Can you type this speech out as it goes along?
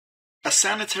A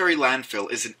sanitary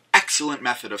landfill is an excellent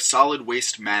method of solid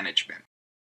waste management.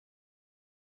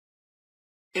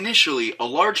 Initially, a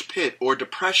large pit or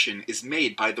depression is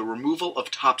made by the removal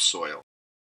of topsoil.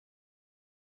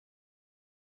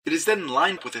 It is then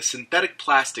lined with a synthetic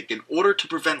plastic in order to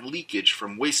prevent leakage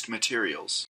from waste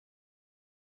materials.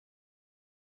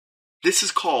 This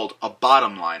is called a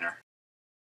bottom liner.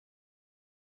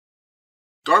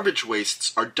 Garbage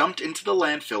wastes are dumped into the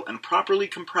landfill and properly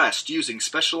compressed using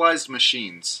specialized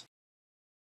machines.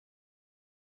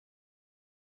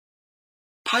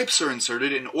 Pipes are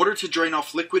inserted in order to drain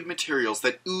off liquid materials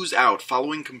that ooze out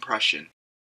following compression.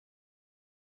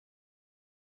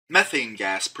 Methane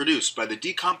gas produced by the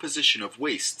decomposition of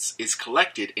wastes is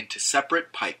collected into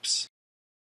separate pipes.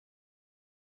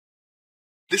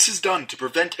 This is done to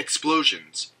prevent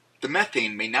explosions. The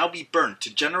methane may now be burnt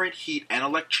to generate heat and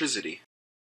electricity.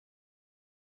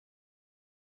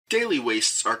 Daily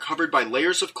wastes are covered by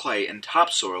layers of clay and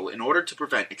topsoil in order to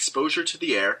prevent exposure to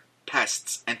the air,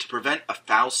 pests, and to prevent a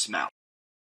foul smell.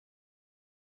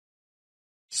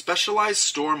 Specialized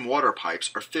storm water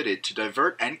pipes are fitted to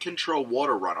divert and control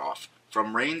water runoff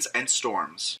from rains and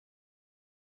storms.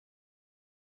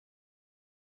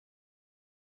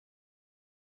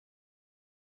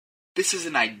 This is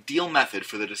an ideal method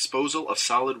for the disposal of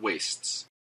solid wastes.